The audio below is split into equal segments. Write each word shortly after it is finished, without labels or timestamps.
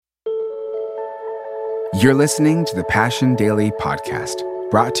You're listening to the Passion Daily Podcast,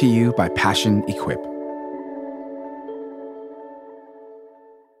 brought to you by Passion Equip.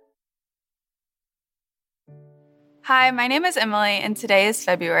 Hi, my name is Emily, and today is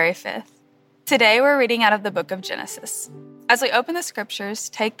February 5th. Today we're reading out of the book of Genesis. As we open the scriptures,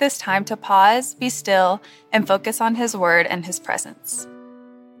 take this time to pause, be still, and focus on His word and His presence.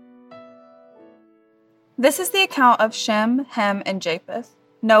 This is the account of Shem, Ham, and Japheth,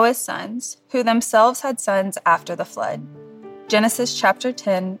 Noah's sons, who themselves had sons after the flood. Genesis chapter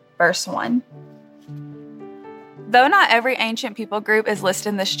 10, verse 1. Though not every ancient people group is listed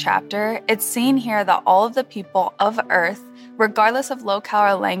in this chapter, it's seen here that all of the people of earth, regardless of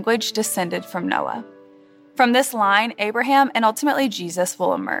locale or language, descended from Noah. From this line, Abraham and ultimately Jesus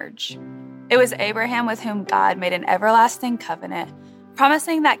will emerge. It was Abraham with whom God made an everlasting covenant,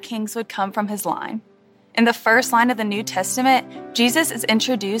 promising that kings would come from his line. In the first line of the New Testament, Jesus is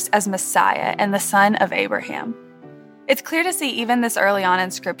introduced as Messiah and the son of Abraham. It's clear to see even this early on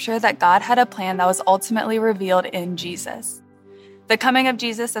in Scripture that God had a plan that was ultimately revealed in Jesus. The coming of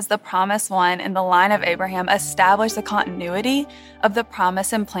Jesus as the promised one in the line of Abraham established the continuity of the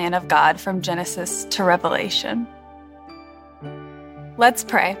promise and plan of God from Genesis to Revelation. Let's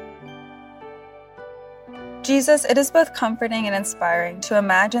pray. Jesus, it is both comforting and inspiring to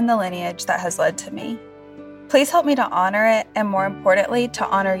imagine the lineage that has led to me. Please help me to honor it, and more importantly, to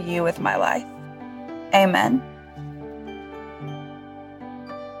honor you with my life. Amen.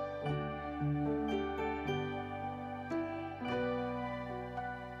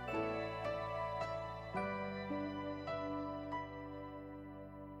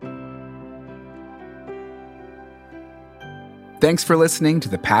 Thanks for listening to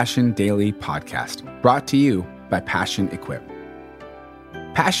the Passion Daily Podcast, brought to you by Passion Equip.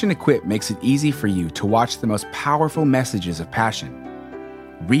 Passion Equip makes it easy for you to watch the most powerful messages of passion,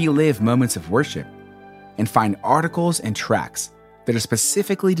 relive moments of worship, and find articles and tracks that are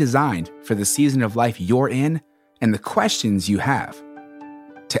specifically designed for the season of life you're in and the questions you have.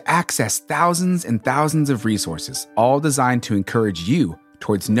 To access thousands and thousands of resources, all designed to encourage you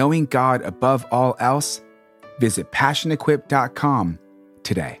towards knowing God above all else, visit PassionEquip.com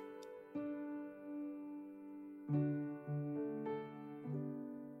today.